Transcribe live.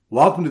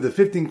Welcome to the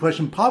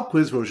 15-question pop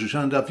quiz for Rosh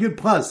Hashanah Daf Yud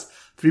plus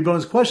 3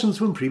 bonus questions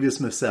from previous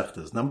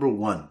Masechtas. Number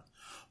 1.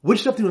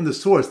 Which Daf do you in the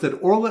source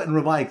that Orla and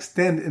Ravai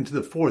extend into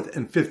the 4th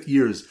and 5th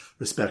years,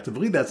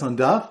 respectively? That's on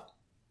Daf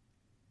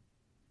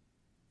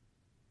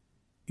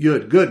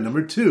Yud. Good.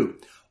 Number 2.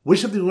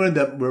 Which Daf do you learn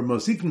that we're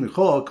Mosifim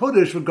Michol al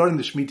Kodesh regarding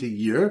the Shemitah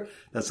year?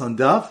 That's on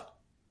Daf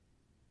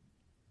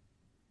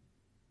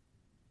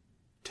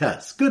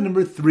Tes. Good.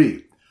 Number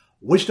 3.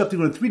 Which Daf do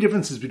you learn 3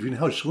 differences between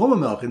how Shlomo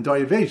Melech and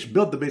Daryavesh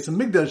built the base of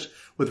Migdash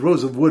with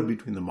rows of wood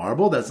between the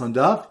marble? That's on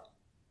Daf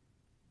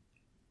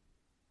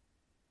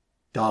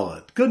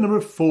Dalet. Good.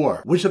 Number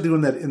 4. Which Daf do you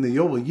learn that in the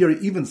Yovel year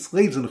even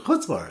slaves and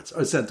chutzlars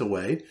are sent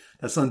away?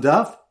 That's on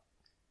Daf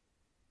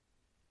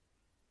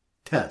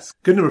Tes.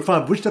 Good. Number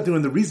 5. Which Daf do you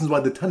learn the reasons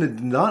why the Tana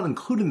did not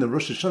include in the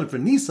Rosh Hashanah for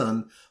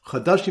Nisan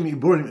Chadashim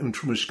Iburim and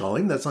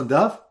Trumashkalim? That's on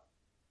Daf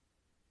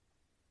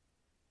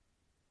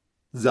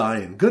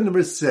Zion. Good.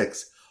 Number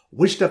 6.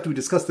 Which Daf do we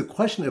discuss the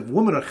question if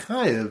women are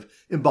chayev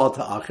in Baal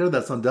Ta'acher?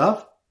 That's on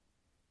Daf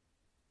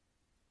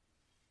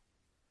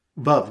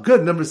Vav.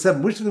 Good. Number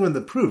 7. Which do we learn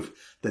the proof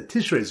that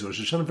Tishrei's Rosh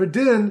Hashanah for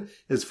Din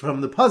is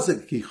from the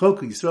pasuk Ki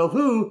Chok Yisrael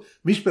Hu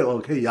Mishpeh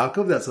Elokei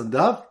Yaakov? That's on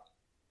Daf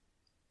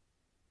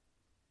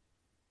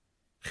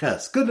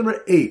Ches. Good.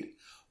 Number 8.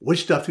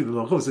 Which Daf do we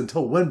learn is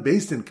until when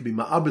Beis Din can be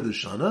Ma'aber the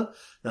Shana?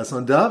 That's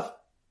on Daf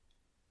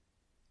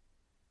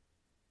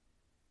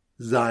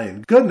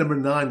Zion. Good. Number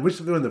 9. Which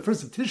of the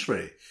first of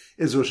Tishrei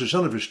is Rosh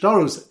Hashanah for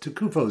Shtaros,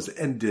 Tekufos,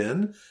 and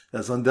Din?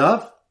 That's on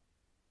Daf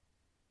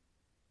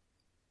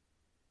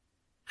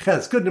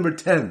Ches. Good. Number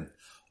 10.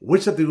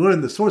 Which of the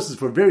learn the sources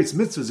for various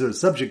mitzvahs that are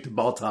subject to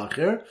Baal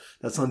Ta'acher?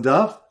 That's on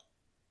Daf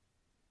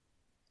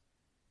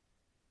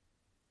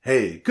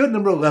Hey. Good.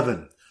 Number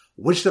 11.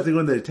 Which of the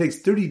learn that it takes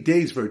 30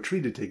 days for a tree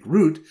to take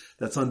root?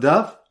 That's on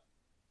Daf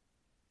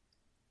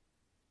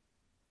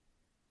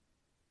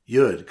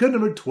Yud. Good.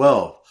 Number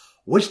 12.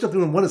 Which Daf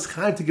when one is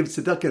chayiv to give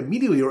tzedakah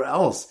immediately, or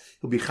else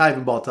he'll be chayiv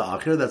in Baal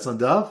Ta'acher? That's on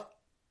Daf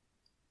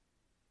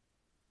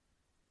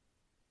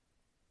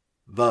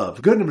Vav.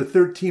 Good. Number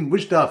 13.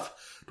 Which Daf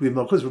do we have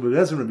Malchus Rabbi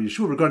Eliezer and Rabbi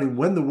Yeshua regarding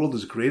when the world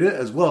was created,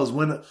 as well as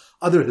when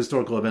other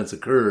historical events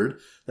occurred?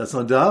 That's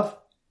on Daf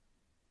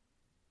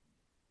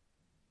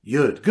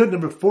Yud. Good.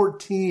 Number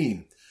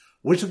 14.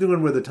 Which of the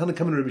one where the Tanna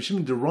Kamma and Rabbi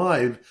Shimon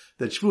derive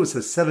that Shavuos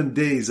has 7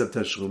 days of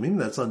Tashlumim?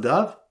 That's on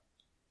Daf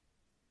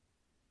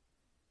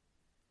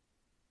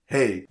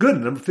Hey. Good.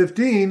 Number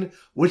 15.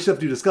 Which Daf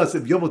do you discuss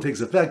if Yovel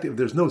takes effect if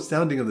there's no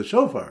sounding of the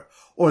shofar,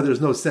 or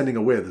there's no sending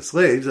away of the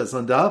slaves? That's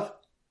on Daf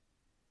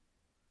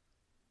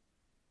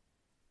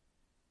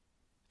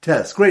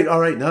Tes. Great. All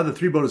right. Now the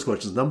 3 bonus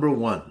questions. Number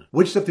 1.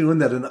 Which Daf do you learn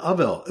that an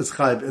Avel is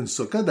chayiv in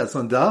Sukkah? That's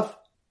on Daf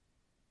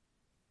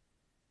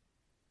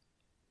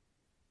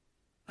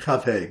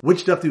Chavei.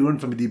 Which Daf do you learn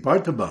from a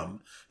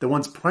Dibartabam that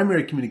one's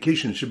primary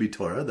communication should be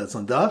Torah? That's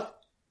on Daf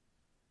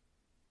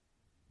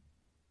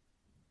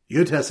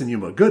Yotes and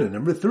Yuma. Good. And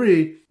number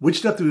 3.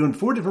 Which Daf do we learn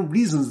 4 different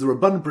reasons the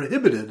Rabbanan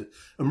prohibited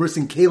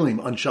immersing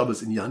Kalim on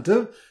Shabbos and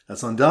Yantav?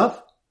 That's on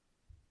Daf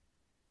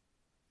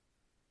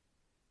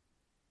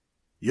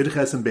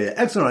Yudches and Be'ah.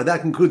 Excellent. All right,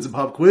 that concludes the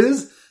pop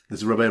quiz. This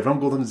is Rabbi Avram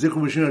Goldham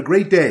Zichru wishing you a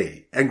great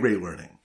day and great learning.